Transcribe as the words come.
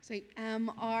So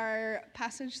our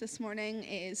passage this morning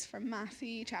is from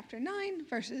Matthew chapter 9,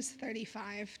 verses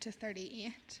 35 to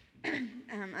 38.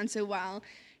 And so while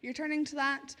you're turning to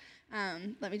that,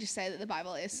 let me just say that the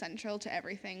Bible is central to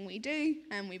everything we do,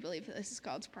 and we believe that this is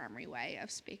God's primary way of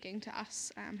speaking to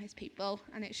us, his people,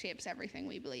 and it shapes everything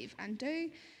we believe and do.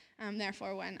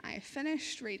 Therefore, when I have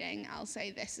finished reading, I'll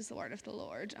say, "This is the word of the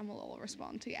Lord," and we'll all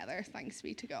respond together. Thanks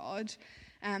be to God.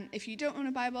 If you don't own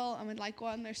a Bible and would like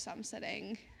one, there's some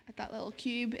sitting at that little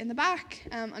cube in the back.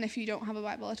 And if you don't have a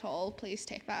Bible at all, please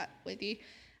take that with you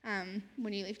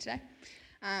when you leave today.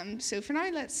 So for now,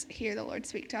 let's hear the Lord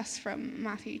speak to us from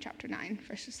Matthew chapter 9,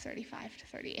 verses 35 to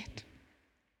 38.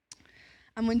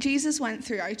 And when Jesus went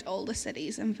throughout all the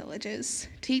cities and villages,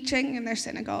 teaching in their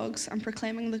synagogues and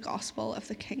proclaiming the gospel of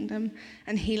the kingdom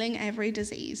and healing every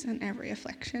disease and every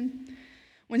affliction,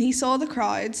 when he saw the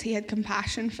crowds, he had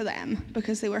compassion for them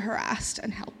because they were harassed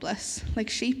and helpless, like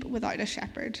sheep without a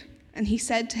shepherd. And he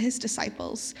said to his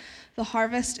disciples, "The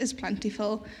harvest is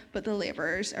plentiful, but the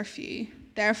laborers are few.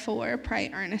 Therefore, pray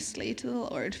earnestly to the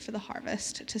Lord for the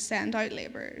harvest to send out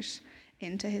laborers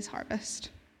into his harvest."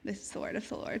 This is the word of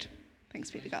the Lord. Thanks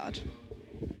be to God.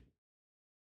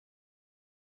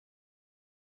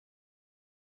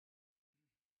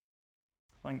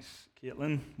 Thanks,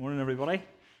 Caitlin. Morning, everybody.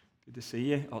 Good to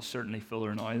see you. Oh, it's certainly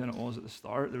fuller now than it was at the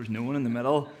start. There was no one in the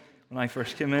middle when I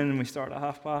first came in and we started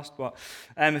at past. But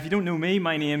if you don't know me,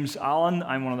 my name's Alan.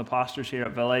 I'm one of the pastors here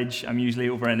at Village. I'm usually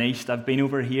over in East. I've been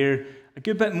over here a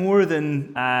good bit more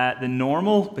than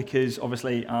normal because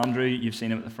obviously Andrew, you've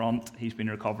seen him at the front. He's been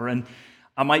recovering.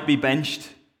 I might be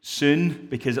benched soon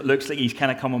because it looks like he's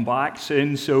kind of coming back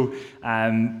soon. So,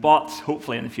 but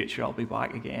hopefully in the future I'll be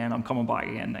back again. I'm coming back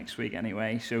again next week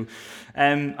anyway. So,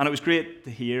 and it was great to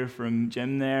hear from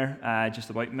Jim there just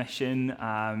about mission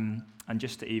and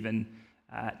just to even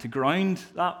to ground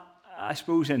that, I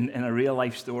suppose, in a real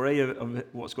life story of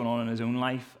what's going on in his own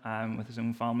life with his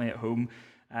own family at home.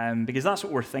 Because that's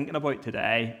what we're thinking about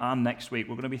today and next week.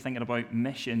 We're going to be thinking about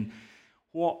mission.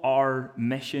 What our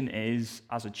mission is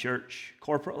as a church,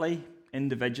 corporately,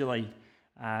 individually.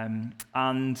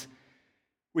 And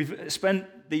we've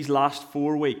spent these last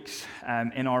 4 weeks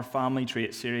in our family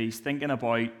trait series thinking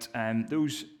about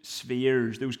those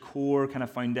spheres, those core kind of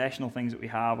foundational things that we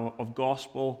have of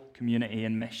gospel, community,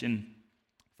 and mission.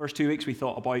 First 2 weeks we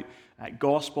thought about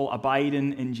gospel,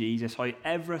 abiding in Jesus, how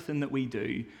everything that we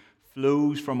do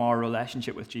flows from our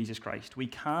relationship with Jesus Christ. We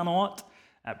cannot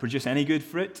produce any good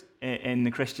fruit in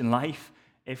the Christian life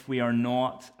if we are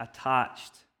not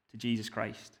attached to Jesus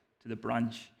Christ, to the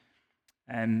branch.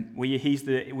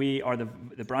 We are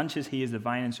the branches, he is the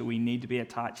vine, and so we need to be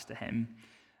attached to him.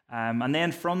 And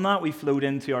then from that, we flowed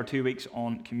into our 2 weeks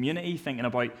on community, thinking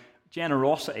about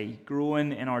generosity,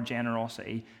 growing in our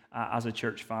generosity as a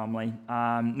church family,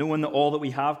 knowing that all that we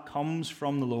have comes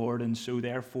from the Lord, and so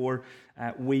therefore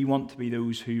we want to be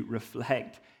those who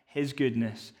reflect his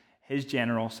goodness, his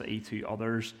generosity to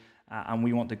others, and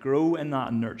we want to grow in that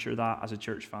and nurture that as a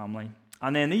church family.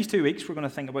 And then these 2 weeks, we're going to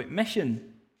think about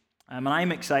mission. And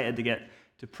I'm excited to get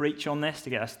to preach on this, to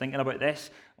get us thinking about this.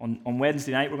 On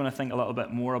Wednesday night, we're going to think a little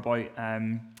bit more about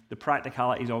the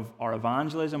practicalities of our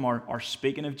evangelism, our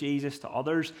speaking of Jesus to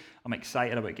others. I'm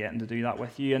excited about getting to do that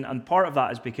with you. And part of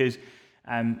that is because,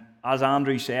 as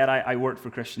Andrew said, I worked for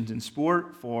Christians in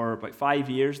Sport for about 5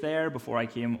 years there before I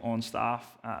came on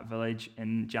staff at Village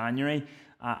in January.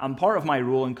 And part of my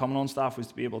role in coming on staff was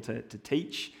to be able to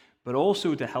teach, but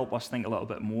also to help us think a little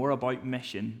bit more about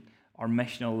mission, our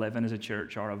missional living as a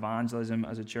church, our evangelism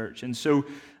as a church. And so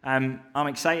I'm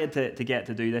excited to get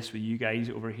to do this with you guys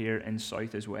over here in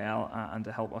South as well, and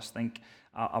to help us think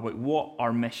about what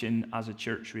our mission as a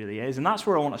church really is. And that's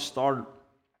where I want to start.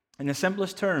 In the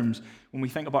simplest terms, when we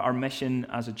think about our mission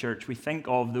as a church, we think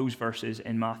of those verses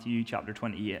in Matthew chapter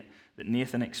 28 that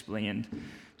Nathan explained.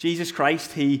 Jesus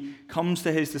Christ, he comes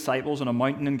to his disciples on a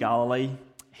mountain in Galilee.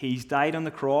 He's died on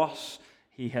the cross.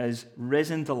 He has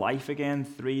risen to life again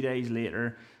 3 days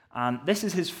later. And this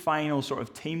is his final sort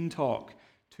of team talk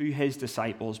to his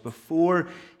disciples before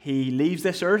he leaves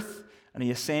this earth and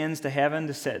he ascends to heaven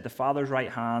to sit at the Father's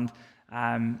right hand.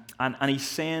 And he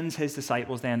sends his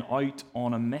disciples then out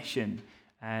on a mission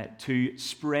to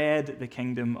spread the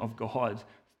kingdom of God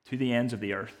to the ends of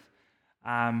the earth.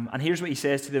 And here's what he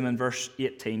says to them in verse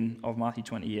 18 of Matthew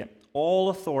 28. "All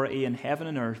authority in heaven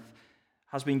and earth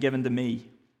has been given to me.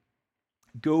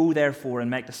 Go, therefore, and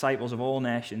make disciples of all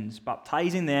nations,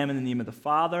 baptizing them in the name of the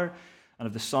Father and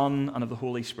of the Son and of the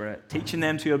Holy Spirit, teaching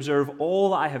them to observe all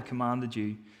that I have commanded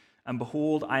you. And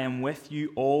behold, I am with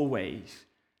you always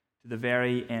to the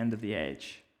very end of the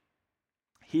age."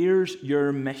 Here's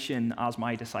your mission as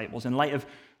my disciples. In light of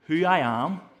who I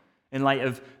am, in light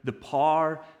of the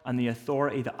power and the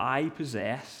authority that I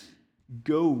possess,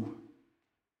 go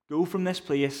from this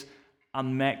place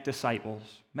and make disciples.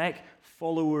 Make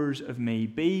followers of me.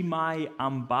 Be my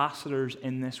ambassadors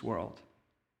in this world.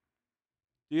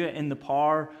 Do it in the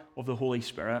power of the Holy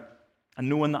Spirit and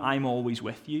knowing that I'm always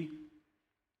with you.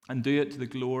 And do it to the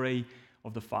glory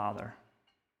of the Father.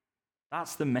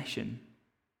 That's the mission.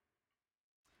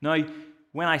 Now,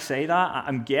 when I say that,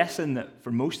 I'm guessing that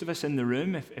for most of us in the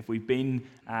room, if we've been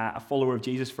a follower of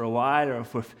Jesus for a while, or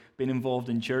if we've been involved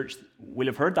in church, we'll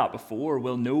have heard that before.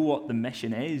 We'll know what the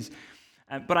mission is.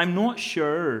 But I'm not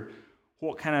sure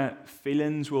what kind of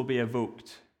feelings will be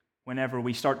evoked whenever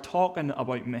we start talking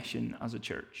about mission as a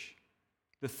church.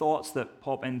 The thoughts that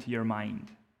pop into your mind.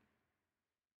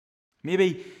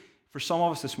 Maybe for some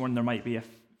of us this morning, there might be a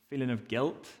feeling of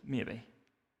guilt, maybe.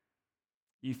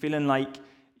 You feeling like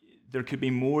there could be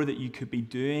more that you could be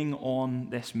doing on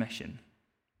this mission.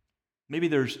 Maybe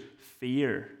there's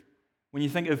fear. When you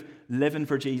think of living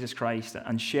for Jesus Christ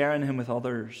and sharing him with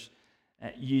others,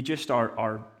 you just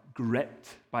are gripped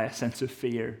by a sense of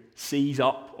fear, seize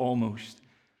up almost,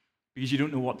 because you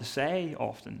don't know what to say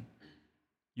often.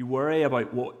 You worry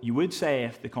about what you would say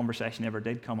if the conversation ever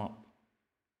did come up.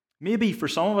 Maybe for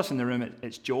some of us in the room,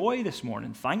 it's joy this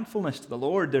morning, thankfulness to the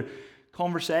Lord. There are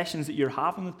conversations that you're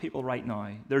having with people right now.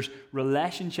 There's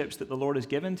relationships that the Lord has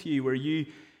given to you where you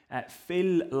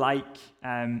feel like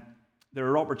there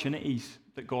are opportunities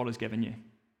that God has given you.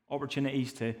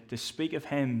 Opportunities to speak of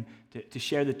him, to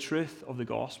share the truth of the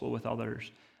gospel with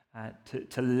others,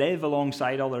 to live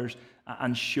alongside others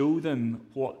and show them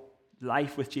what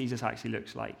life with Jesus actually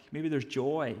looks like. Maybe there's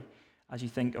joy as you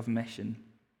think of mission.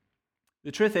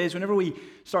 The truth is, whenever we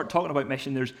start talking about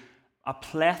mission, there's a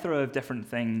plethora of different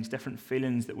things, different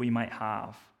feelings that we might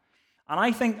have. And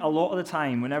I think a lot of the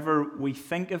time, whenever we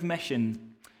think of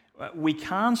mission, we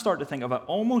can start to think of it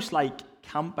almost like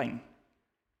camping.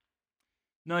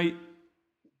 Now,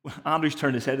 Andrew's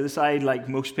turned his head to the side, like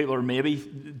most people are maybe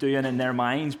doing in their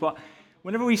minds, but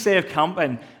whenever we say of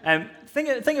camping,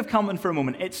 think of camping for a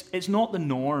moment. It's not the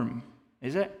norm,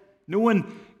 is it? No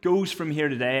one goes from here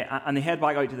today and they head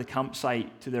back out to the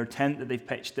campsite, to their tent that they've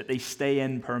pitched, that they stay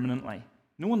in permanently.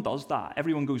 No one does that.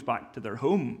 Everyone goes back to their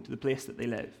home, to the place that they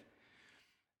live.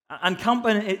 And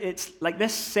camping, it's like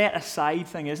this set-aside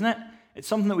thing, isn't it? It's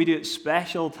something that we do at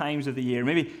special times of the year,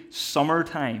 maybe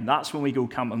summertime. That's when we go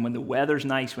camping, when the weather's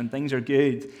nice, when things are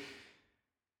good.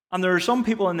 And there are some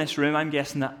people in this room, I'm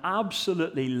guessing, that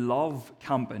absolutely love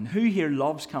camping. Who here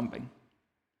loves camping?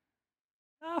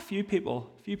 A few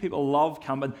people love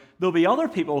camping. There'll be other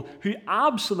people who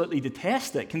absolutely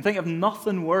detest it, can think of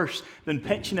nothing worse than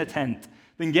pitching a tent,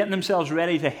 than getting themselves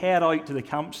ready to head out to the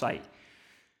campsite.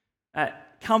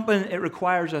 Camping, it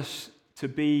requires us to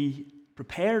be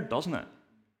prepared, doesn't it?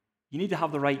 You need to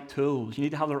have the right tools. You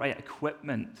need to have the right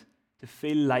equipment to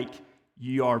feel like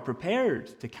you are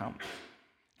prepared to camp.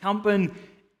 Camping,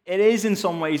 it is in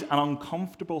some ways an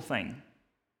uncomfortable thing.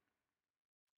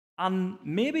 And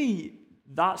maybe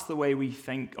that's the way we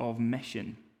think of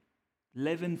mission.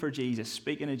 Living for Jesus,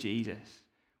 speaking of Jesus.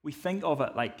 We think of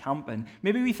it like camping.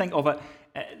 Maybe we think of it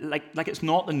like it's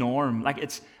not the norm, like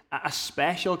it's a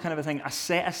special kind of a thing, a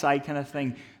set-aside kind of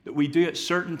thing that we do at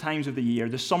certain times of the year.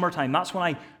 The summertime, that's when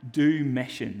I do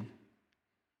mission.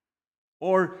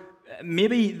 Or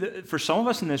maybe for some of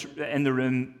us in the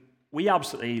room, we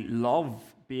absolutely love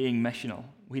being missional.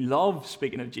 We love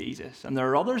speaking of Jesus. And there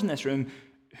are others in this room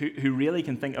who really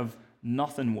can think of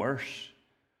nothing worse.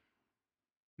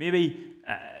 Maybe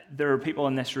there are people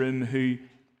in this room who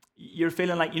you're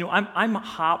feeling like, I'm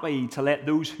happy to let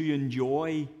those who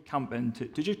enjoy camping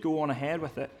to just go on ahead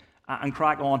with it and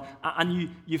crack on. And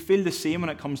you feel the same when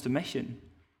it comes to mission.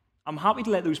 I'm happy to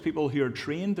let those people who are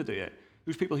trained to do it,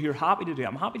 those people who are happy to do it,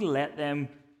 I'm happy to let them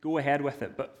go ahead with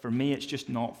it. But for me, it's just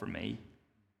not for me.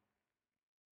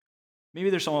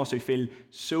 Maybe there's some of us who feel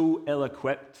so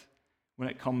ill-equipped when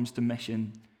it comes to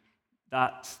mission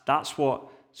that's what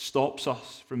stops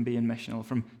us from being missional,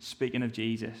 from speaking of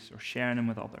Jesus or sharing him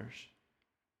with others.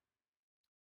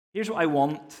 Here's what I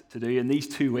want to do in these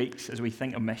 2 weeks as we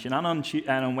think of mission, and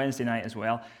on Wednesday night as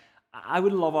well. I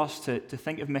would love us to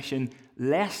think of mission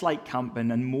less like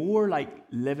camping and more like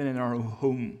living in our own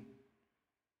home.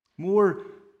 More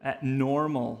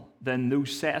normal than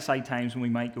those set-aside times when we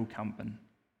might go camping.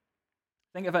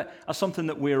 Think of it as something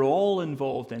that we're all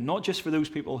involved in, not just for those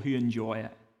people who enjoy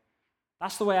it.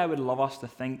 That's the way I would love us to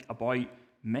think about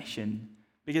mission,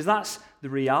 because that's the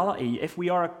reality. If we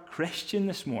are a Christian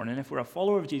this morning, if we're a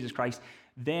follower of Jesus Christ,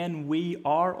 then we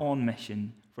are on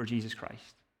mission for Jesus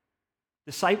Christ.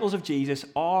 Disciples of Jesus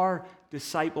are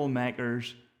disciple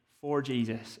makers for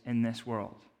Jesus in this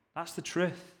world. That's the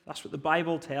truth. That's what the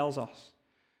Bible tells us.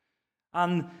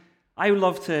 And I would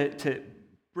love to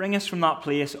bring us from that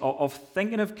place of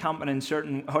thinking of camping in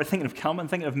certain, or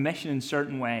thinking of mission in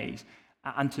certain ways,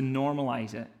 and to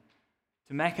normalize it,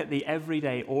 to make it the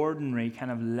everyday, ordinary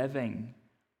kind of living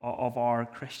of our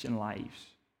Christian lives.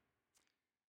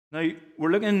 Now,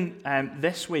 we're looking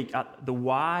this week at the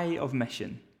why of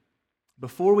mission,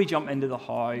 before we jump into the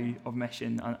how of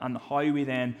mission and how we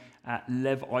then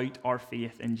live out our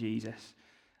faith in Jesus.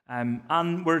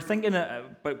 And we're thinking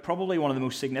about probably one of the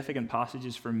most significant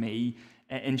passages for me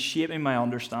in shaping my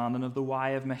understanding of the why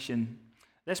of mission.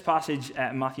 This passage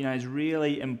in Matthew 9 is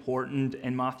really important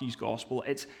in Matthew's gospel.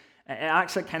 It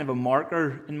acts like kind of a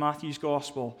marker in Matthew's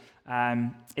gospel.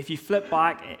 If you flip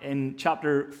back in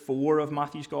chapter 4 of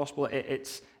Matthew's gospel,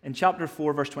 it's in chapter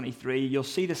 4, verse 23, you'll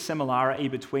see the similarity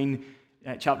between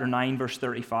chapter 9, verse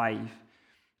 35.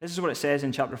 This is what it says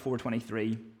in chapter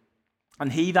 4:23.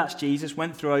 And he, that's Jesus,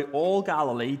 went throughout all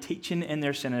Galilee, teaching in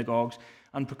their synagogues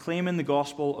and proclaiming the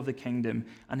gospel of the kingdom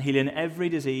and healing every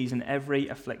disease and every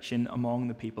affliction among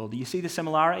the people. Do you see the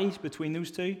similarities between those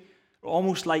two? They're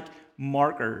almost like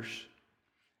markers.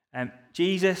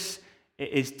 Jesus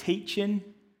is teaching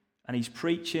and he's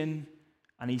preaching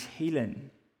and he's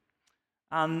healing.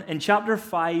 And in chapter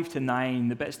 5 to 9,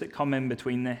 the bits that come in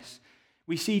between this,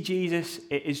 we see Jesus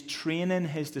is training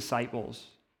his disciples.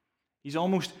 He's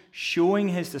almost showing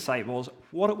his disciples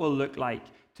what it will look like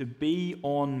to be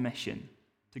on mission,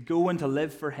 to go and to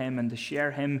live for him and to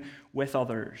share him with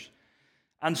others.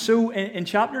 And so in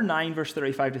chapter 9, verse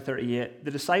 35 to 38,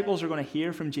 the disciples are going to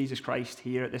hear from Jesus Christ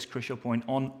here at this crucial point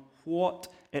on what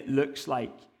it looks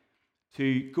like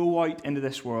to go out into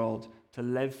this world, to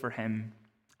live for him,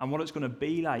 and what it's going to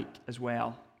be like as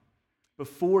well,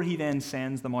 before he then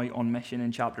sends them out on mission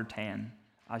in chapter 10,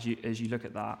 as you look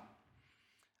at that.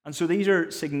 And so these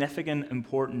are significant,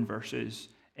 important verses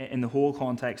in the whole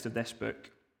context of this book.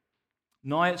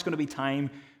 Now it's going to be time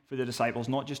for the disciples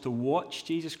not just to watch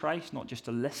Jesus Christ, not just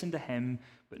to listen to him,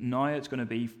 but now it's going to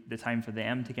be the time for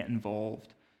them to get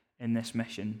involved in this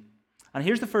mission. And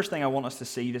here's the first thing I want us to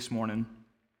see this morning.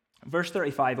 Verse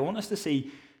 35, I want us to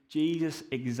see Jesus'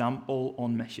 example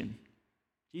on mission.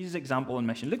 Jesus' example on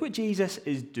mission. Look what Jesus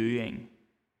is doing.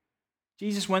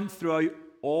 Jesus went throughout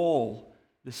all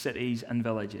the cities and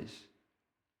villages.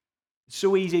 It's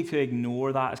so easy to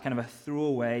ignore that as kind of a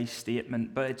throwaway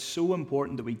statement, but it's so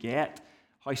important that we get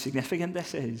how significant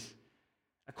this is.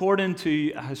 According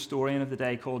to a historian of the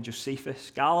day called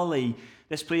Josephus, Galilee,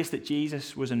 this place that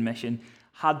Jesus was in mission,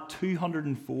 had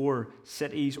 204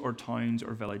 cities or towns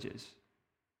or villages,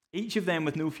 each of them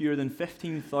with no fewer than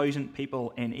 15,000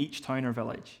 people in each town or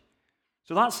village.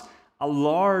 So that's a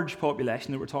large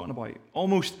population that we're talking about,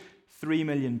 almost 3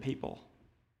 million people.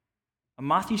 And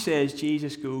Matthew says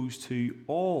Jesus goes to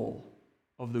all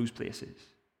of those places.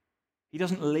 He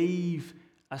doesn't leave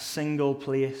a single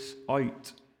place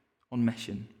out on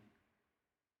mission.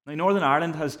 Now, Northern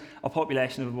Ireland has a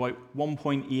population of about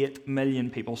 1.8 million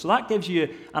people. So that gives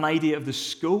you an idea of the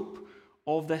scope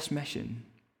of this mission.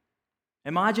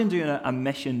 Imagine doing a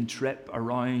mission trip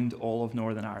around all of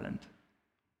Northern Ireland,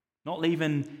 not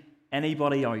leaving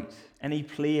anybody out, any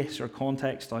place or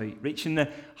context out, reaching the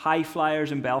high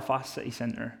flyers in Belfast city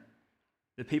centre,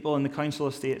 the people in the council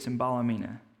estates in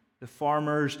Ballymena, the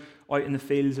farmers out in the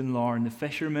fields in Larne, the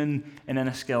fishermen in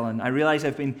Enniskillen. I realise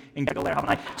I've been in Giggle there, haven't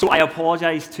I? So I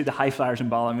apologise to the high flyers in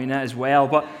Ballymena as well.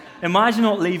 But imagine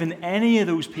not leaving any of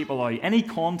those people out, any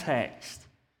context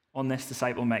on this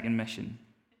disciple-making mission.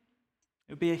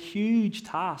 It would be a huge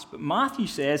task. But Matthew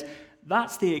says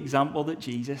that's the example that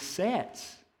Jesus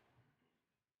sets.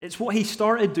 It's what he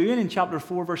started doing in chapter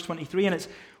 4, verse 23, and it's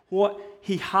what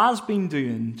he has been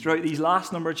doing throughout these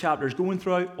last number of chapters, going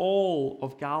throughout all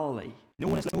of Galilee. No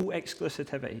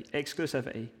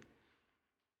exclusivity.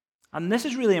 And this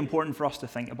is really important for us to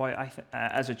think about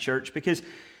as a church, because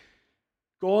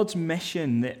God's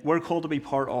mission that we're called to be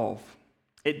part of,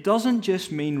 it doesn't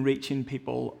just mean reaching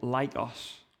people like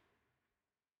us,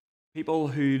 people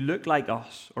who look like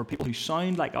us, or people who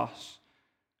sound like us,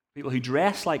 people who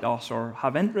dress like us, or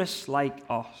have interests like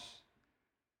us.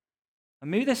 And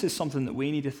maybe this is something that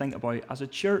we need to think about as a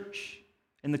church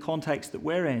in the context that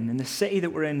we're in the city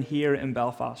that we're in here in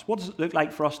Belfast. What does it look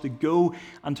like for us to go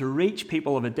and to reach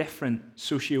people of a different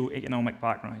socio-economic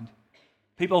background?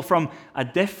 People from a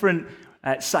different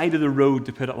side of the road,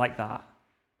 to put it like that.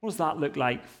 What does that look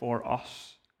like for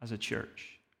us as a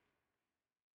church?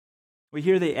 We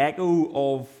hear the echo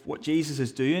of what Jesus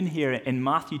is doing here in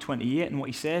Matthew 28 and what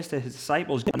he says to his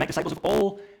disciples, make disciples of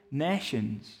all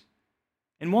nations.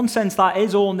 In one sense, that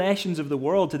is all nations of the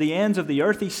world, to the ends of the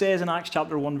earth, he says in Acts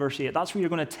chapter 1, verse 8. That's where you're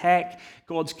going to take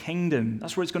God's kingdom.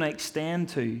 That's where it's going to extend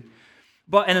to.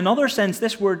 But in another sense,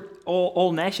 this word,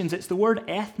 all nations, it's the word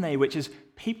ethne, which is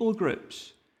people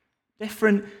groups,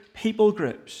 different people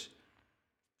groups.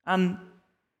 And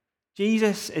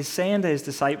Jesus is saying to his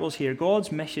disciples here,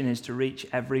 God's mission is to reach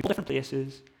every different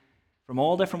places, from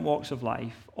all different walks of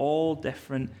life, all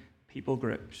different people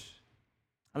groups.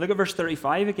 And look at verse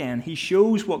 35 again. He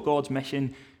shows what God's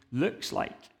mission looks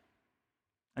like.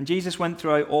 And Jesus went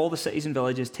throughout all the cities and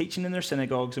villages, teaching in their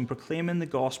synagogues and proclaiming the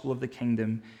gospel of the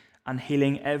kingdom and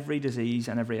healing every disease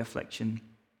and every affliction.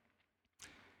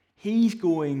 He's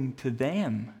going to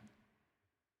them.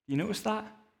 You notice that?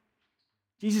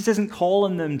 Jesus isn't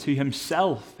calling them to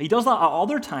himself. He does that at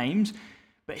other times,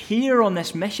 but here on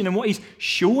this mission, and what he's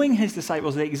showing his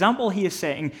disciples, the example he is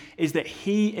setting, is that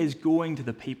he is going to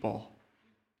the people.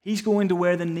 He's going to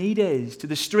where the need is, to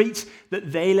the streets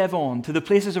that they live on, to the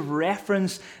places of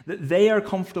reference that they are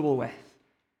comfortable with.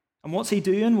 And what's he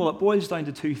doing? Well, it boils down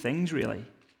to two things, really.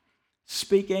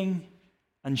 Speaking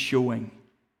and showing.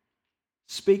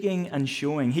 Speaking and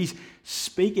showing. He's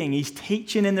speaking, he's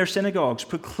teaching in their synagogues,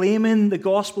 proclaiming the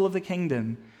gospel of the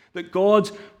kingdom, that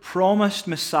God's promised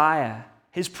Messiah,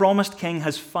 his promised king,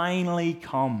 has finally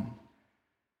come.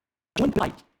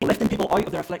 Like lifting people out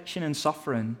of their affliction and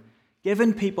suffering,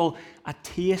 giving people a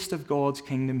taste of God's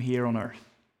kingdom here on earth.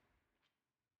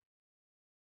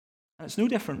 And it's no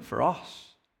different for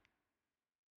us.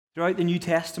 Throughout the New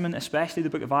Testament, especially the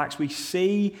book of Acts, we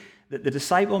see that the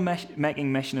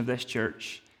disciple-making mission of this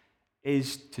church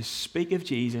is to speak of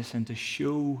Jesus and to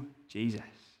show Jesus.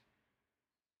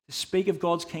 To speak of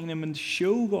God's kingdom and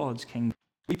show God's kingdom.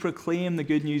 We proclaim the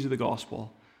good news of the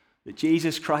gospel, that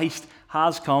Jesus Christ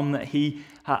has come, that he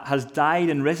has died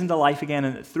and risen to life again,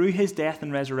 and that through his death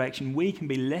and resurrection, we can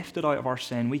be lifted out of our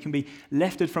sin. We can be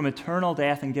lifted from eternal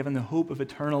death and given the hope of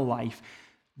eternal life.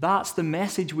 That's the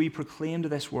message we proclaim to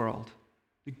this world,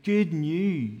 the good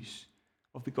news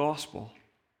of the gospel.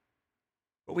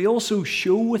 But we also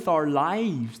show with our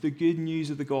lives the good news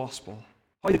of the gospel,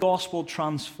 how the gospel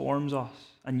transforms us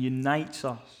and unites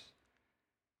us.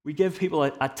 We give people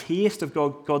a taste of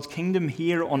God's kingdom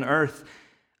here on earth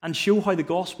and show how the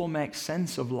gospel makes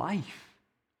sense of life.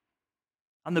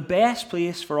 And the best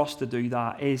place for us to do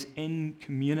that is in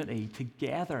community,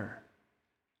 together.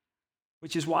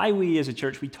 Which is why we as a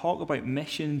church, we talk about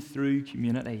mission through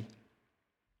community.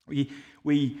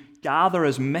 We gather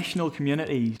as missional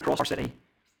communities across our city.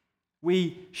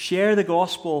 We share the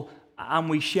gospel and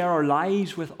we share our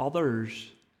lives with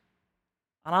others.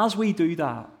 And as we do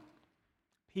that,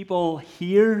 people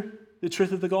hear the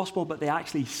truth of the gospel, but they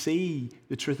actually see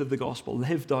the truth of the gospel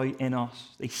lived out in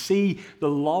us. They see the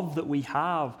love that we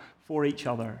have for each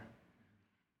other.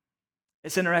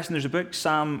 It's interesting, there's a book,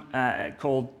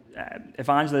 called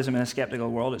Evangelism in a Skeptical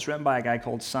World. It's written by a guy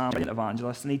called Sam, an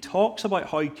evangelist, and he talks about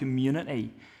how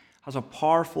community has a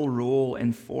powerful role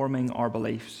in forming our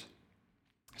beliefs.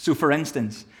 So, for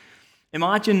instance,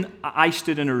 imagine I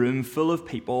stood in a room full of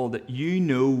people that you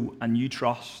know and you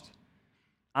trust,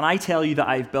 and I tell you that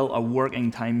I've built a working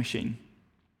time machine.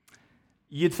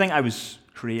 You'd think I was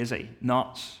crazy,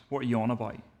 nuts. What are you on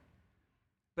about?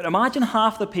 But imagine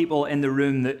half the people in the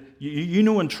room that you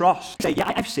know and trust say,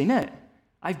 yeah, I've seen it.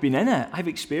 I've been in it. I've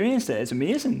experienced it. It's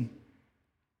amazing.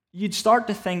 You'd start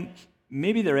to think,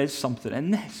 maybe there is something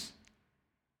in this.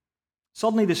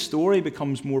 Suddenly the story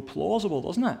becomes more plausible,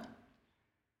 doesn't it?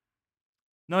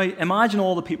 Now, imagine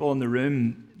all the people in the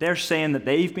room. They're saying that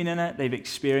they've been in it, they've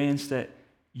experienced it.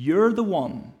 You're the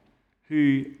one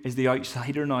who is the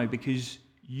outsider now because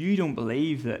you don't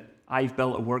believe that I've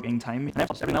built a working time machine.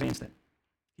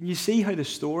 Can you see how the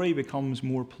story becomes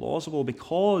more plausible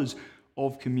because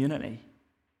of community?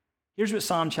 Here's what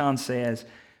Sam Chan says.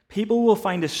 People will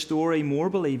find a story more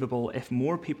believable if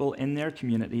more people in their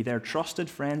community, their trusted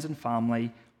friends and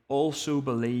family, also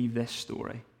believe this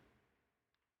story.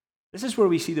 This is where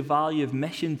we see the value of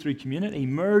mission through community,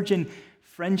 merging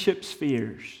friendship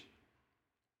spheres,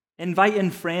 inviting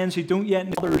friends who don't yet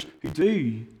know others who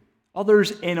do,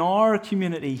 others in our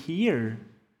community here,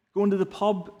 going to the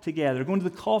pub together, going to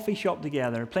the coffee shop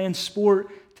together, playing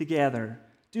sport together,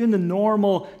 doing the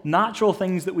normal, natural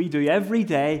things that we do every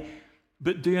day,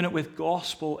 but doing it with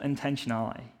gospel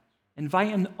intentionality,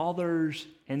 inviting others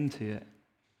into it.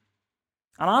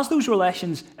 And as those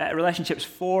relationships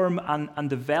form and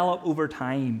develop over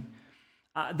time,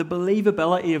 the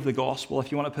believability of the gospel,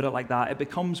 if you want to put it like that, it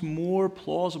becomes more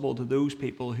plausible to those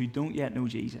people who don't yet know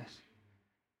Jesus.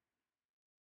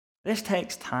 This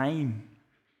takes time.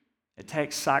 It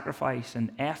takes sacrifice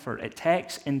and effort. It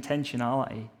takes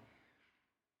intentionality.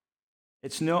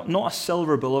 It's not a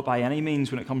silver bullet by any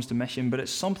means when it comes to mission, but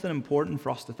it's something important for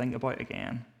us to think about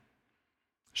again.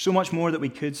 So much more that we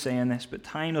could say in this, but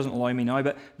time doesn't allow me now.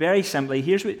 But very simply,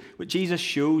 here's what Jesus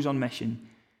shows on mission.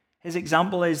 His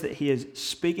example is that he is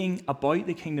speaking about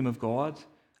the kingdom of God,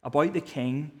 about the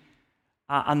king,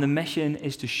 and the mission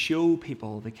is to show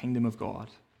people the kingdom of God.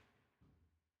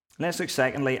 Let's look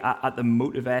secondly at the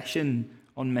motivation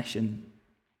on mission.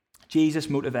 Jesus'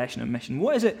 motivation on mission.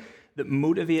 What is it that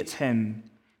motivates him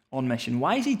on mission?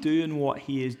 Why is he doing what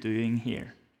he is doing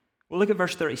here? Well, look at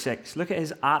verse 36. Look at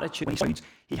his attitude.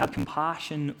 He had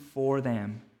compassion for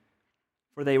them,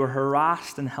 for they were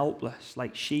harassed and helpless,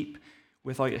 like sheep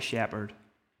without a shepherd.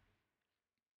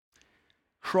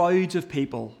 Crowds of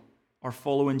people are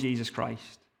following Jesus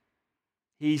Christ.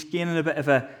 He's gaining a bit of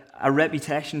a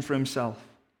reputation for himself.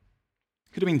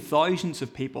 Could have been thousands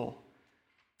of people.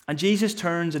 And Jesus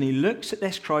turns and he looks at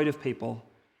this crowd of people,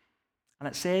 and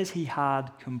it says he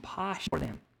had compassion for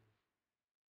them.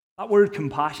 That word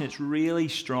compassion, it's really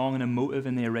strong and emotive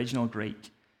in the original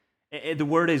Greek. The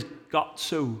word is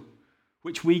gutso,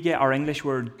 which we get our English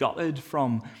word gutted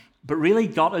from. But really,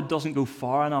 gutted doesn't go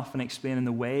far enough in explaining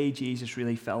the way Jesus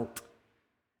really felt.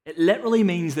 It literally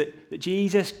means that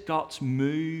Jesus' guts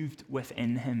moved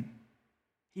within him.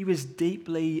 He was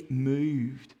deeply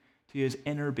moved to his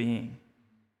inner being.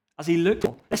 As he looked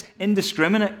at this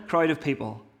indiscriminate crowd of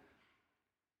people,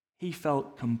 he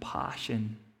felt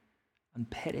compassion and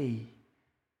pity,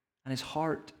 and his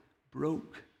heart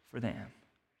broke for them.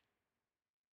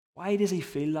 Why does he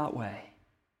feel that way?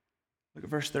 Look at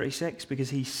verse 36, because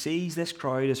he sees this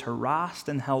crowd as harassed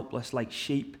and helpless like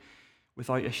sheep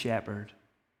without a shepherd.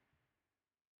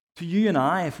 To you and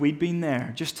I, if we'd been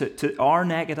there, just to our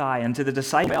naked eye and to the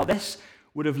disciples, well, this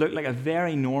would have looked like a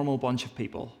very normal bunch of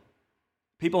people.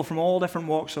 People from all different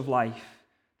walks of life,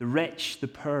 the rich, the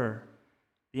poor,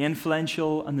 the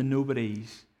influential and the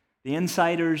nobodies, the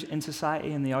insiders in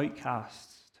society and the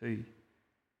outcasts too.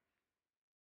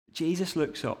 Jesus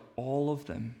looks at all of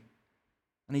them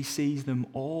and he sees them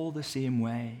all the same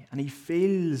way, and he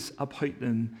feels about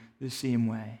them the same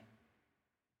way.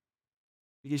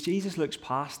 Because Jesus looks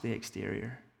past the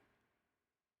exterior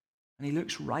and he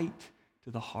looks right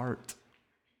to the heart.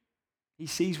 He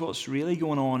sees what's really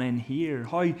going on in here,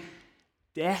 how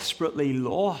desperately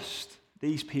lost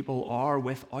these people are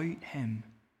without him,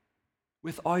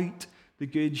 without the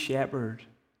Good Shepherd.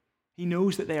 He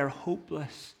knows that they are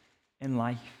hopeless in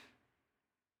life.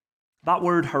 That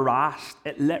word harassed,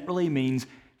 it literally means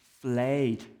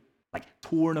flayed, like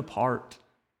torn apart.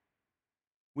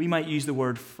 We might use the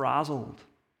word frazzled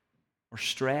or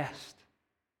stressed.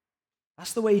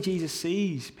 That's the way Jesus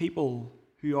sees people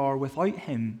who are without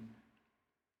him.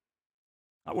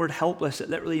 That word helpless, it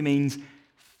literally means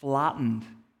flattened,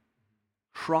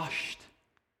 crushed.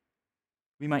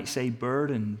 We might say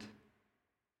burdened,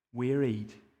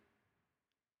 wearied.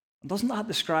 And doesn't that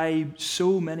describe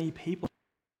so many people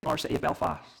in our city of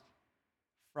Belfast?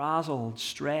 Frazzled,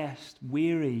 stressed,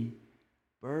 weary,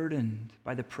 burdened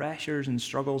by the pressures and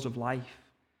struggles of life,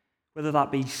 whether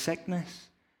that be sickness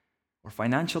or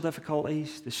financial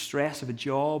difficulties, the stress of a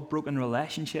job, broken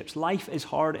relationships. Life is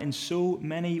hard in so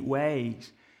many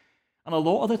ways. And a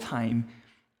lot of the time,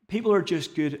 people are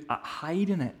just good at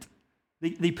hiding it.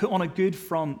 They put on a good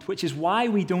front, which is why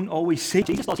we don't always see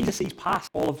Jesus. Jesus sees past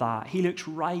all of that. He looks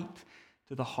right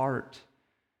to the heart.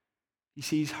 He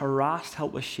sees harassed,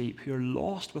 helpless sheep who are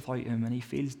lost without him, and he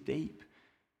feels deep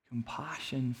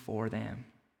compassion for them.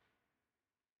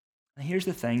 And here's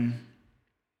the thing.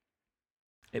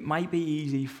 It might be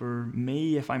easy for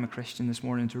me, if I'm a Christian this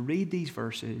morning, to read these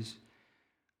verses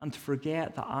and to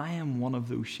forget that I am one of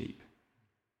those sheep.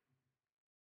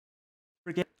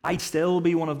 Forget I'd still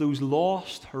be one of those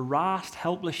lost, harassed,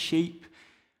 helpless sheep,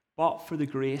 but for the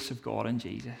grace of God and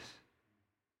Jesus.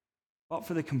 But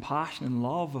for the compassion and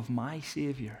love of my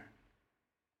Savior.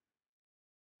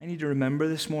 I need to remember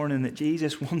this morning that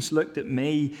Jesus once looked at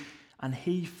me and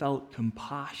he felt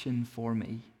compassion for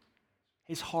me.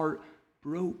 His heart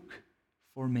broke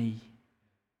for me.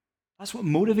 That's what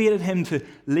motivated him to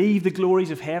leave the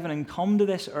glories of heaven and come to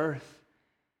this earth,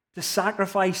 to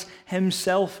sacrifice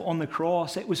himself on the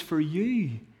cross. It was for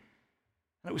you,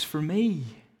 and it was for me.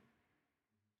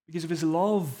 Because of his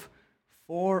love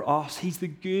for us, he's the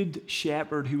good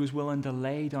shepherd who was willing to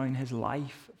lay down his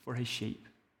life for his sheep,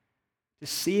 to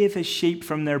save his sheep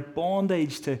from their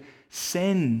bondage to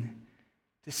sin,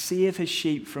 to save his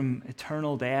sheep from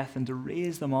eternal death and to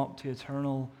raise them up to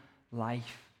eternal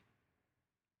life.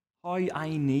 How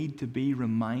I need to be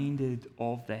reminded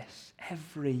of this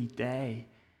every day,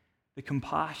 the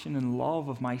compassion and love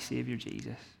of my Savior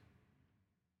Jesus.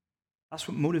 That's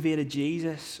what motivated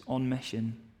Jesus on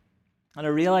mission. And I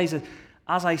realize that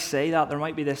as I say that, there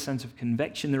might be this sense of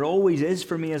conviction. There always is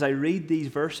for me as I read these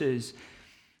verses.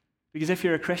 Because if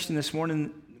you're a Christian this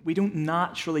morning, we don't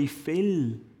naturally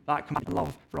feel that kind of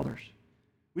love for others.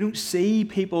 We don't see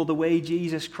people the way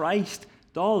Jesus Christ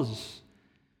does.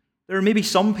 There are maybe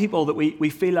some people that we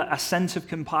feel a sense of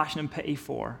compassion and pity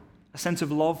for, a sense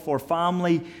of love for,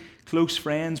 family, close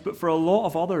friends, but for a lot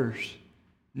of others,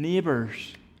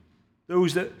 neighbours,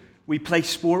 those that we play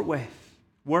sport with,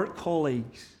 work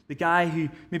colleagues, the guy who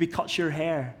maybe cuts your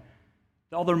hair,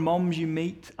 the other mums you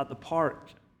meet at the park,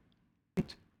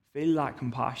 don't feel that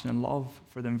compassion and love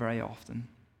for them very often.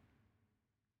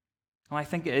 And I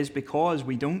think it is because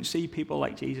we don't see people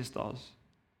like Jesus does.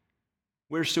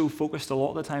 We're so focused a lot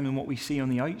of the time on what we see on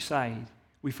the outside,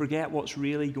 we forget what's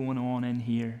really going on in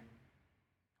here.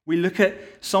 We look at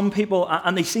some people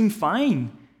and they seem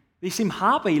fine. They seem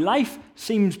happy. Life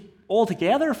seems all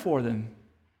together for them.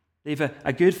 They have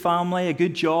a good family, a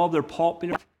good job, they're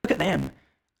popular. Look at them.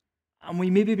 And we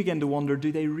maybe begin to wonder,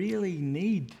 do they really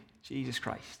need Jesus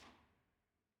Christ?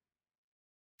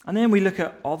 And then we look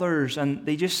at others and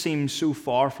they just seem so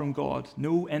far from God,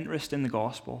 no interest in the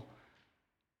gospel.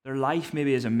 Their life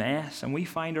maybe is a mess, and we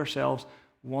find ourselves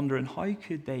wondering, how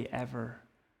could they ever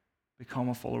become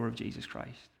a follower of Jesus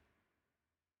Christ?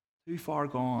 Too far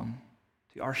gone.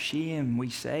 To our shame,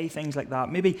 we say things like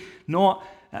that. Maybe not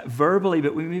verbally,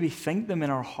 but we maybe think them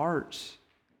in our hearts.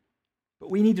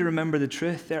 But we need to remember the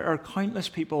truth. There are countless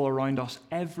people around us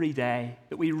every day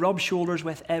that we rub shoulders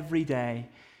with every day.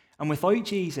 And without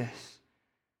Jesus,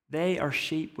 they are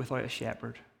sheep without a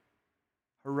shepherd,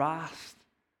 harassed,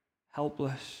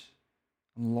 helpless,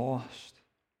 and lost.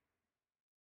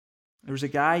 There was a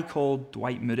guy called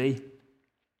Dwight Moody,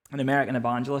 an American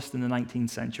evangelist in the 19th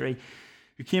century,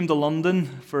 who came to London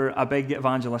for a big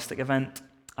evangelistic event.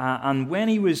 And when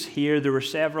he was here, there were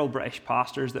several British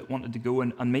pastors that wanted to go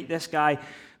and meet this guy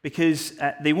because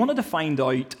they wanted to find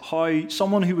out how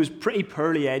someone who was pretty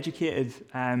poorly educated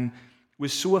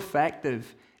was so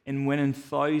effective in winning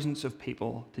thousands of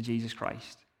people to Jesus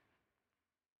Christ.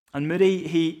 And Moody,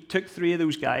 he took 3 of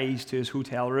those guys to his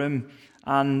hotel room,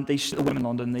 and they stood in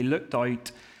London. They looked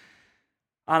out.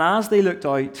 And as they looked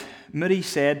out, Moody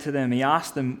said to them, he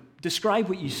asked them, "Describe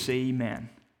what you see, men."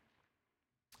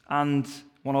 And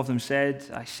one of them said,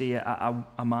 "I see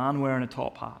a man wearing a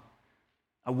top hat,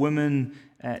 a woman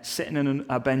sitting on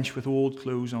a bench with old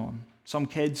clothes on, some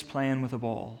kids playing with a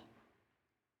ball."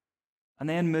 And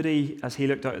then Moody, as he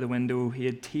looked out of the window, he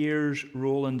had tears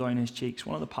rolling down his cheeks.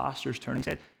 One of the pastors turned and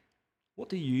said, "What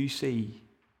do you see,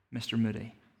 Mr.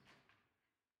 Moody?"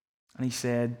 And he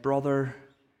said, "Brother,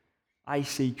 I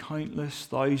see countless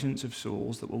thousands of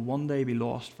souls that will one day be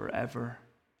lost forever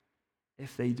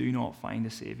if they do not find a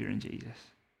Savior in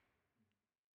Jesus."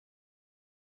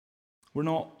 We're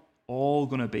not all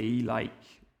going to be like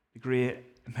the great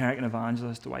American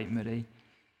evangelist Dwight Moody.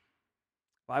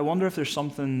 But I wonder if there's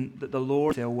something that the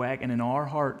Lord will awaken in our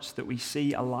hearts that we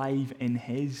see alive in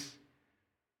His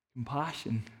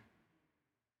compassion,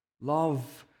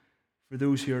 love for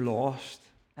those who are lost.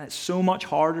 And it's so much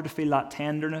harder to feel that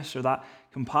tenderness or that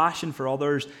compassion for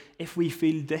others if we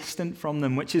feel distant from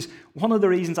them, which is one of the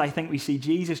reasons I think we see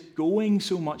Jesus going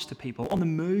so much to people, on the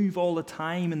move all the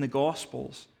time in the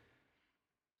Gospels.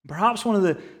 Perhaps one of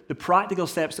the practical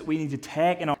steps that we need to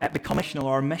take in our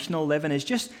missional living is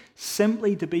just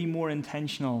simply to be more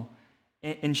intentional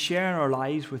in sharing our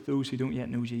lives with those who don't yet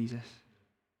know Jesus.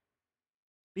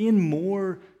 Being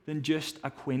more than just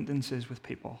acquaintances with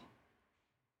people.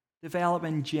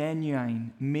 Developing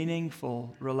genuine,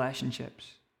 meaningful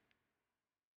relationships.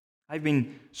 I've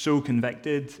been so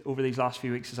convicted over these last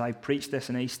few weeks as I preached this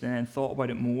in Easton and thought about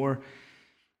it more.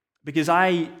 Because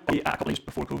a couple of years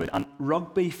before COVID, and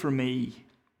rugby for me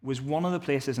was one of the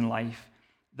places in life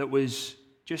that was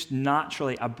just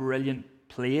naturally a brilliant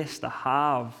place to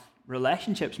have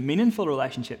relationships, meaningful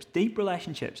relationships, deep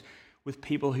relationships with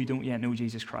people who don't yet know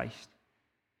Jesus Christ.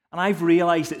 And I've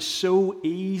realized it's so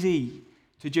easy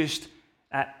to just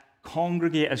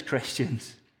congregate as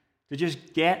Christians, to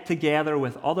just get together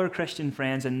with other Christian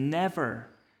friends and never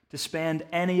to spend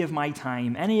any of my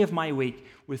time, any of my week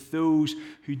with those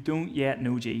who don't yet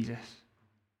know Jesus.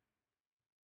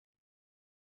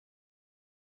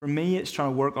 For me, it's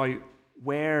trying to work out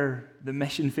where the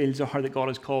mission fields are that God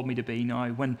has called me to be now.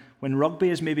 When rugby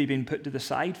has maybe been put to the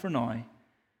side for now,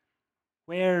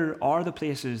 where are the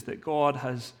places that God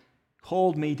has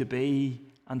called me to be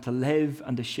and to live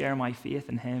and to share my faith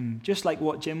in Him? Just like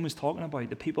what Jim was talking about,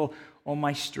 the people on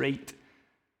my street,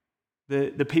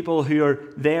 the people who are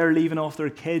there leaving off their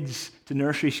kids to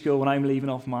nursery school when I'm leaving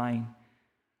off mine.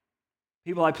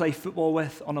 People I play football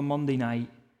with on a Monday night.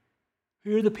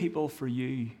 Who are the people for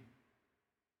you?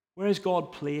 Where has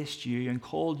God placed you and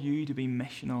called you to be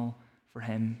missional for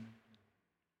him?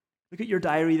 Look at your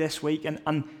diary this week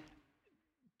and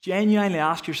genuinely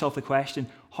ask yourself the question,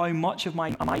 how much of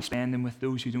my am I spending with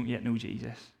those who don't yet know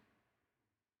Jesus?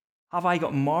 Have I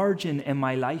got margin in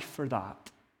my life for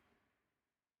that?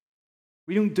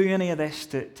 We don't do any of this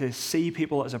to see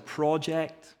people as a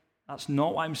project. That's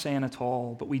not what I'm saying at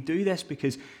all. But we do this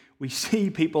because we see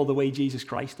people the way Jesus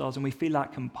Christ does, and we feel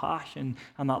that compassion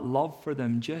and that love for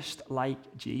them just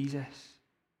like Jesus.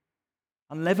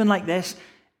 And living like this,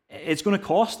 it's going to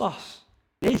cost us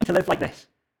to live like this.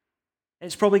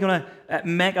 It's probably going to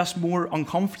make us more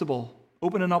uncomfortable,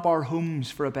 opening up our homes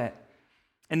for a bit,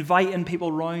 inviting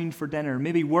people round for dinner,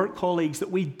 maybe work colleagues that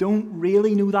we don't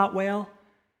really know that well,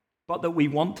 but that we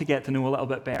want to get to know a little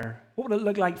bit better. What would it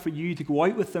look like for you to go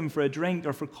out with them for a drink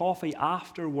or for coffee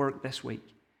after work this week?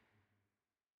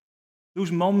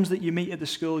 Those mums that you meet at the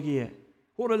school gate,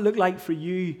 what would it look like for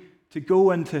you to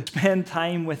go and to spend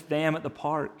time with them at the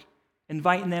park,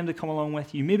 inviting them to come along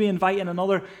with you, maybe inviting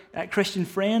another Christian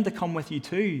friend to come with you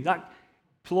too, that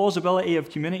plausibility of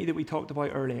community that we talked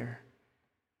about earlier.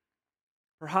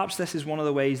 Perhaps this is one of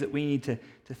the ways that we need to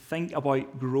think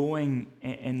about growing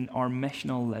in our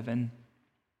missional living.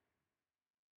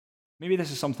 Maybe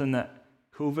this is something that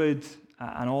COVID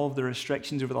and all of the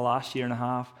restrictions over the last year and a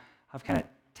half have kind of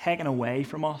taken away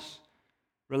from us.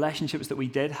 Relationships that we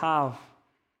did have,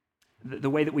 the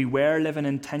way that we were living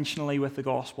intentionally with the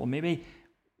gospel. Maybe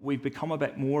we've become a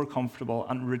bit more comfortable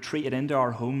and retreated into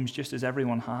our homes just as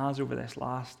everyone has over this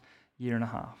last year and a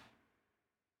half.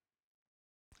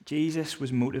 Jesus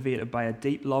was motivated by a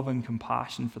deep love and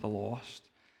compassion for the lost.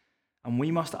 And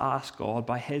we must ask God,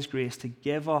 by his grace, to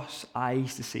give us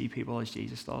eyes to see people as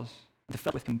Jesus does, to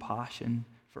fill with compassion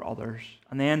for others.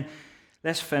 And then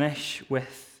let's finish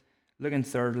with looking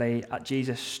thirdly at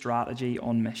Jesus' strategy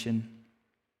on mission.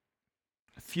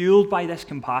 Fueled by this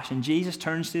compassion, Jesus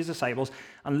turns to his disciples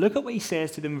and look at what he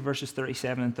says to them in verses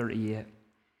 37 and 38.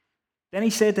 Then he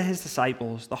said to his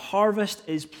disciples, "The harvest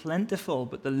is plentiful,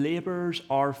 but the laborers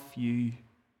are few.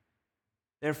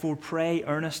 Therefore pray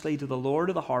earnestly to the Lord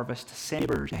of the harvest to send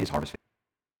laborers to his harvest."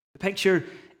 The picture,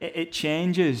 it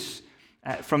changes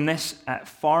from this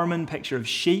farming picture of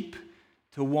sheep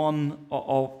to one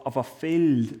of a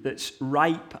field that's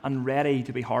ripe and ready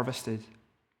to be harvested.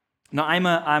 Now,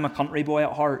 I'm a country boy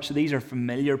at heart, so these are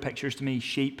familiar pictures to me.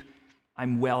 Sheep,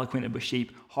 I'm well acquainted with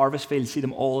sheep. Harvest fields, see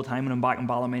them all the time when I'm back in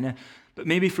Ballymena. But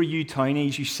maybe for you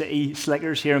townies, you city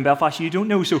slickers here in Belfast, you don't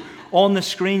know. So on the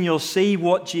screen, you'll see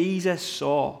what Jesus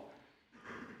saw.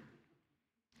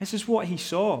 This is what he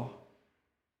saw.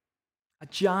 A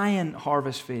giant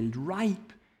harvest field,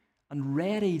 ripe and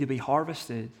ready to be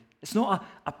harvested. It's not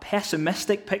a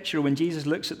pessimistic picture when Jesus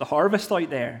looks at the harvest out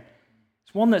there.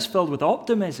 It's one that's filled with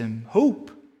optimism,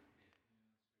 hope.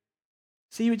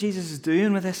 See what Jesus is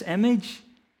doing with this image?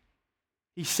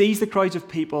 He sees the crowds of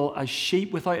people as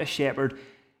sheep without a shepherd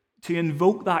to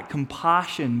invoke that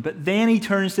compassion. But then he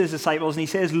turns to his disciples and he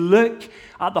says, look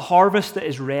at the harvest that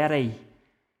is ready.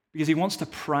 Because he wants to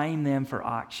prime them for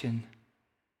action.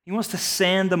 He wants to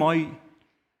send them out.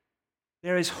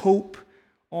 There is hope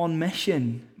on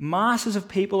mission. Masses of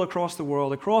people across the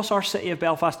world, across our city of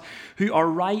Belfast, who are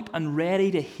ripe and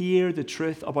ready to hear the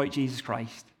truth about Jesus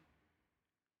Christ.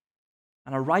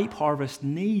 And a ripe harvest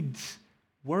needs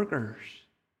workers.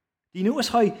 Do you notice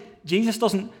how Jesus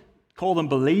doesn't call them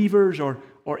believers, or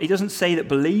he doesn't say that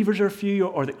believers are few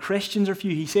or that Christians are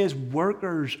few? He says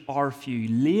workers are few,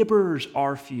 laborers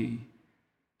are few.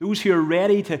 Those who are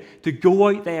ready to go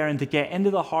out there and to get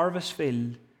into the harvest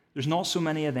field, there's not so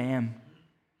many of them.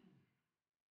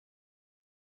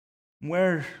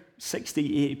 We're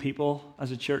 60, 80 people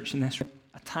as a church in this room,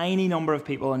 a tiny number of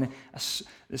people in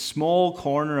a small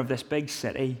corner of this big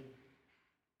city.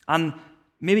 And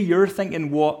maybe you're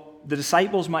thinking what the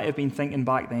disciples might have been thinking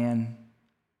back then.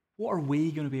 What are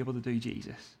we going to be able to do,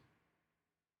 Jesus?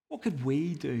 What could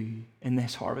we do in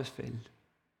this harvest field?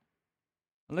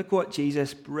 And look what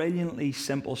Jesus' brilliantly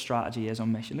simple strategy is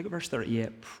on mission. Look at verse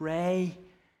 38. Pray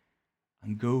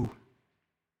and go.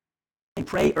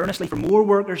 Pray earnestly for more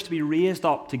workers to be raised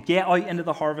up to get out into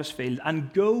the harvest field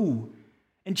and go.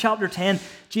 In chapter 10,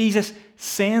 Jesus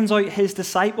sends out his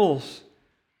disciples.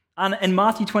 And in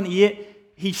Matthew 28,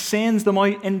 he sends them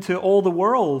out into all the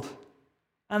world.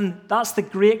 And that's the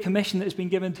great commission that has been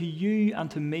given to you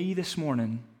and to me this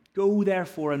morning. Go,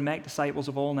 therefore, and make disciples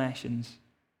of all nations.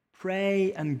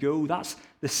 Pray and go. That's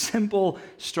the simple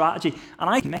strategy. And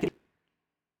I can make it.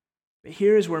 But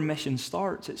here is where mission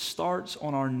starts. It starts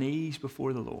on our knees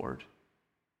before the Lord.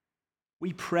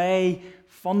 We pray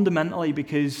fundamentally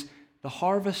because the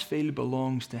harvest field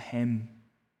belongs to him,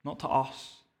 not to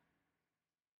us.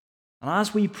 And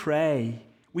as we pray,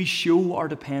 we show our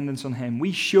dependence on him.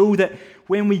 We show that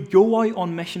when we go out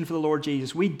on mission for the Lord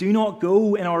Jesus, we do not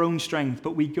go in our own strength,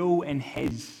 but we go in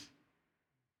his.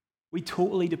 We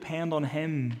totally depend on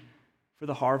him for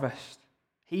the harvest.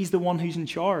 He's the one who's in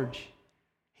charge.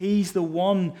 He's the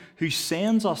one who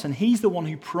sends us, and he's the one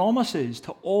who promises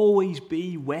to always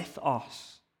be with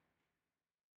us.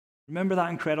 Remember that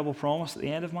incredible promise at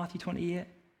the end of Matthew 28?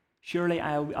 Surely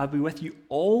I'll be with you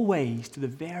always to the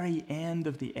very end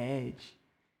of the age.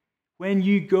 When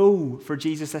you go for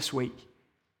Jesus this week,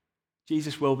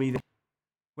 Jesus will be there.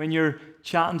 When you're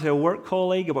chatting to a work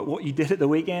colleague about what you did at the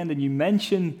weekend and you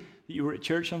mention that you were at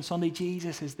church on Sunday,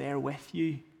 Jesus is there with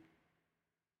you.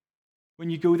 When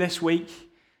you go this week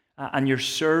and you're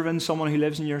serving someone who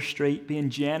lives in your street, being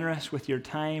generous with your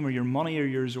time or your money or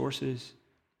your resources,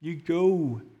 you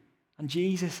go and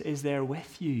Jesus is there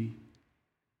with you.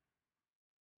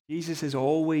 Jesus is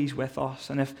always with us.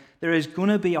 And if there is going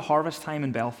to be a harvest time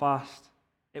in Belfast,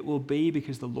 it will be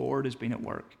because the Lord has been at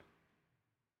work.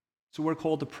 So we're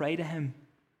called to pray to him.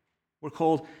 We're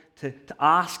called to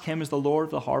ask him as the Lord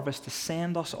of the harvest to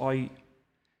send us out.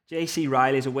 J.C.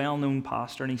 Ryle is a well-known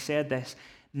pastor, and he said this: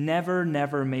 never,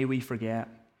 never may we forget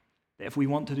that if we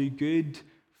want to do good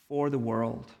for the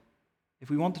world, if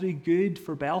we want to do good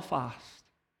for Belfast,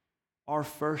 our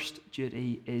first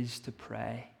duty is to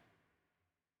pray.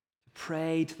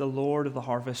 Pray to the Lord of the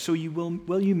harvest. So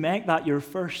will you make that your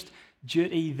first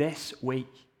duty this week?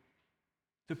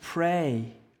 To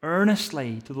pray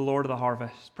earnestly to the Lord of the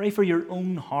harvest. Pray for your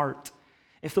own heart.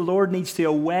 If the Lord needs to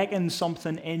awaken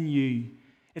something in you,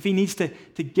 if he needs to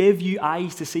give you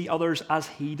eyes to see others as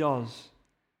he does.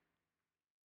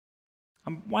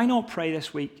 And why not pray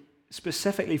this week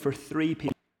specifically for 3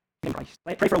 people in Christ?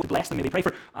 Pray for what would bless them, maybe. Pray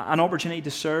for an opportunity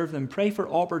to serve them. Pray for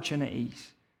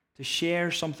opportunities to share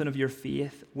something of your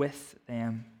faith with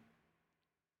them.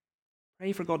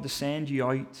 Pray for God to send you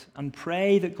out, and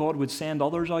pray that God would send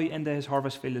others out into his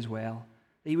harvest field as well.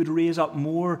 That he would raise up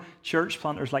more church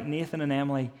planters like Nathan and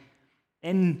Emily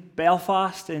in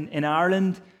Belfast, in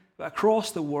Ireland, but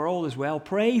across the world as well.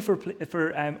 Pray for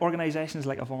organisations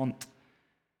like Avant,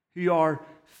 who are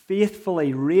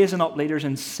faithfully raising up leaders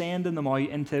and sending them out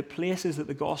into places that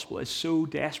the gospel is so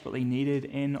desperately needed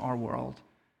in our world.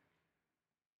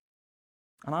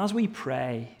 And as we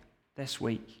pray this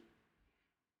week,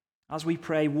 as we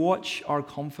pray, watch our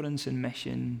confidence in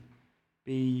mission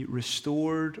be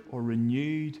restored or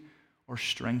renewed or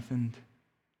strengthened.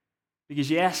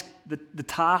 Because yes, the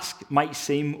task might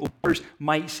seem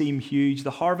huge.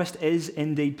 The harvest is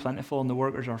indeed plentiful and the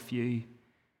workers are few.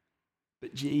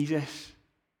 But Jesus,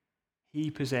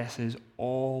 he possesses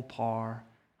all power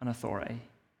and authority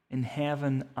in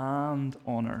heaven and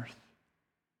on earth.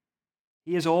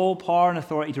 He has all power and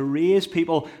authority to raise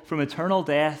people from eternal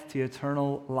death to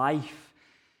eternal life.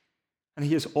 And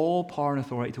he has all power and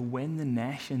authority to win the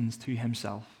nations to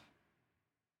himself.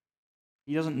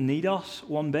 He doesn't need us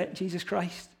one bit, Jesus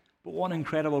Christ, but what an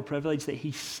incredible privilege that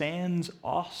he sends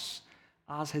us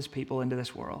as his people into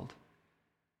this world.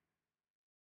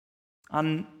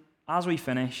 And as we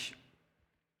finish,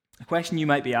 the question you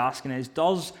might be asking is,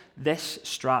 does this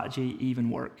strategy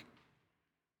even work?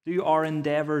 Do our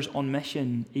endeavours on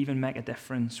mission even make a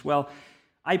difference? Well,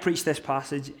 I preached this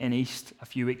passage in East a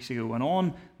few weeks ago, and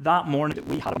on that morning that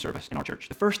we had a service in our church,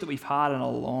 the first that we've had in a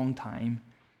long time,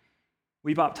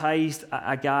 we baptised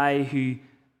a guy who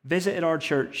visited our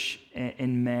church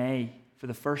in May for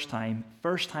the first time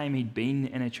he'd been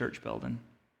in a church building.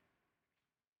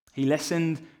 He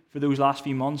listened for those last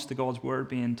few months to God's word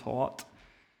being taught,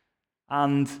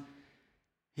 and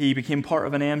he became part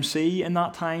of an MC in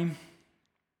that time.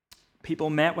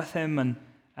 People met with him and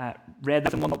read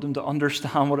with him, wanted them to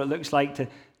understand what it looks like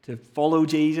to follow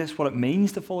Jesus, what it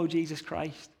means to follow Jesus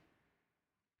Christ.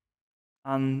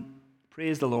 And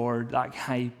praise the Lord, that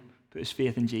guy put his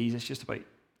faith in Jesus just about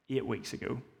 8 weeks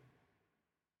ago.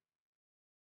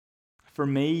 For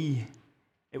me,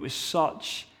 it was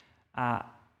such a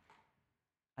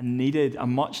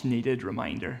much needed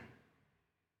reminder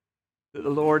that the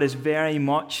Lord is very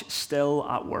much still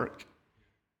at work,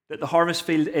 that the harvest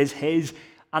field is his,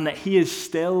 and that he is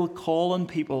still calling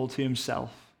people to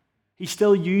himself. He's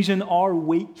still using our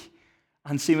weak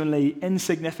and seemingly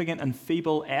insignificant and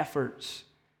feeble efforts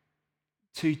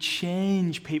to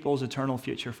change people's eternal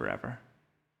future forever.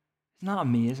 Isn't that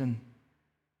amazing?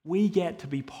 We get to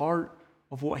be part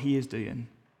of what he is doing.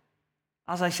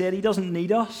 As I said, he doesn't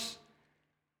need us,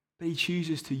 but he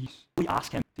chooses to use us. We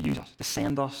ask him to use us, to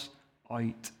send us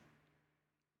out.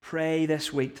 Pray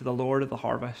this week to the Lord of the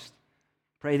harvest.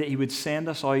 Pray that he would send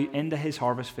us out into his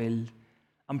harvest field,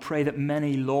 and pray that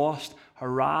many lost,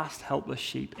 harassed, helpless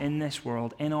sheep in this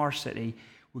world, in our city,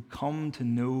 would come to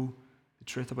know the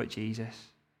truth about Jesus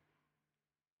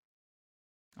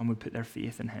and would put their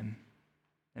faith in him.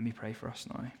 Let me pray for us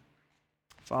now.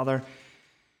 Father,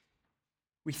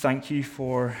 we thank you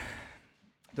for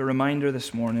the reminder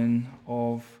this morning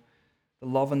of the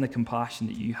love and the compassion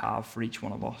that you have for each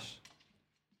one of us.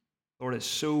 Lord, it's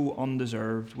so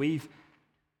undeserved. We've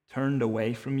turned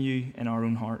away from you in our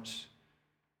own hearts.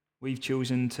 We've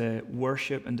chosen to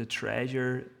worship and to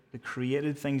treasure the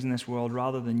created things in this world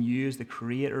rather than you as the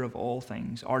creator of all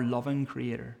things, our loving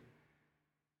creator.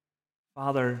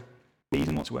 Father,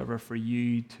 reason whatsoever for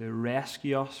you to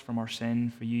rescue us from our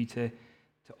sin, for you to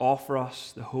offer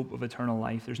us the hope of eternal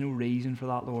life. There's no reason for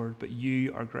that, Lord, but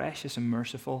you are gracious and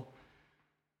merciful.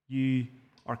 You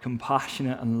are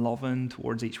compassionate and loving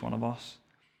towards each one of us.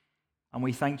 And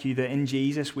we thank you that in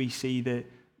Jesus we see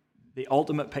the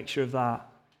ultimate picture of that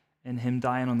in him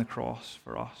dying on the cross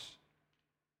for us,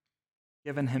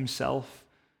 giving himself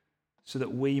so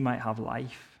that we might have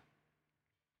life.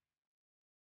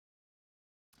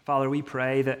 Father, we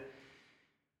pray that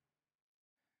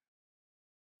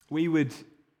we would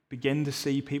begin to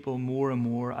see people more and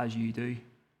more as you do.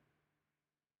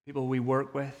 People we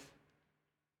work with,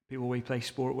 people we play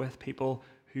sport with, people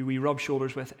who we rub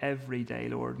shoulders with every day,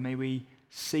 Lord. May we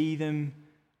see them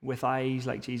with eyes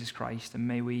like Jesus Christ, and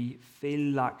may we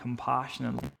feel that compassion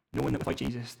and love, knowing that without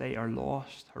Jesus they are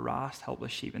lost, harassed,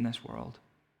 helpless sheep in this world.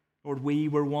 Lord, we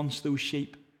were once those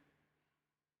sheep,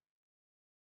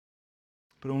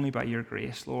 but only by your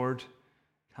grace, Lord,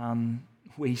 can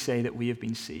we say that we have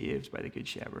been saved by the Good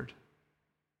Shepherd.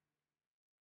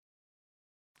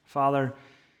 Father,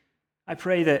 I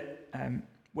pray that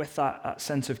with that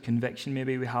sense of conviction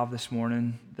maybe we have this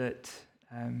morning, that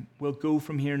we'll go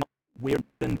from here not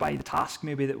burdened by the task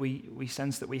maybe that we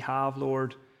sense that we have,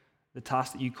 Lord, the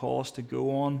task that you call us to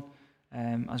go on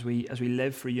as we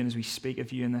live for you and as we speak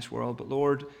of you in this world. But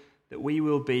Lord, that we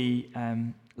will be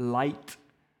light,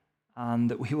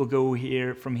 and that we will go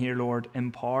from here, Lord,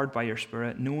 empowered by your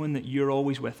Spirit, knowing that you're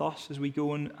always with us as we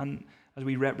go and as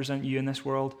we represent you in this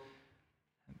world.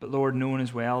 But Lord, knowing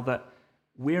as well that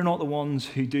we're not the ones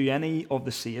who do any of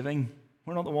the saving.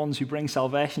 We're not the ones who bring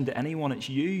salvation to anyone. It's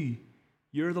you.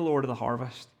 You're the Lord of the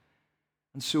harvest.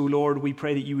 And so, Lord, we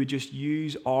pray that you would just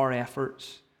use our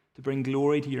efforts to bring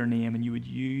glory to your name, and you would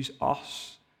use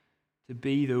us to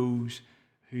be those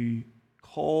who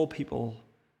call people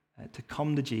to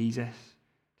come to Jesus,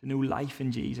 to know life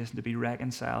in Jesus, and to be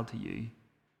reconciled to you.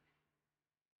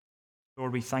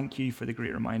 Lord, we thank you for the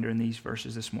great reminder in these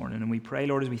verses this morning. And we pray,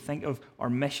 Lord, as we think of our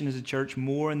mission as a church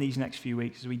more in these next few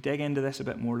weeks, as we dig into this a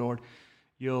bit more, Lord,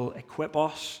 you'll equip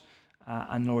us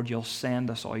and, Lord, you'll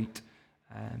send us out.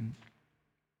 And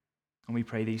we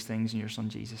pray these things in your Son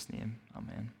Jesus' name.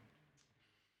 Amen.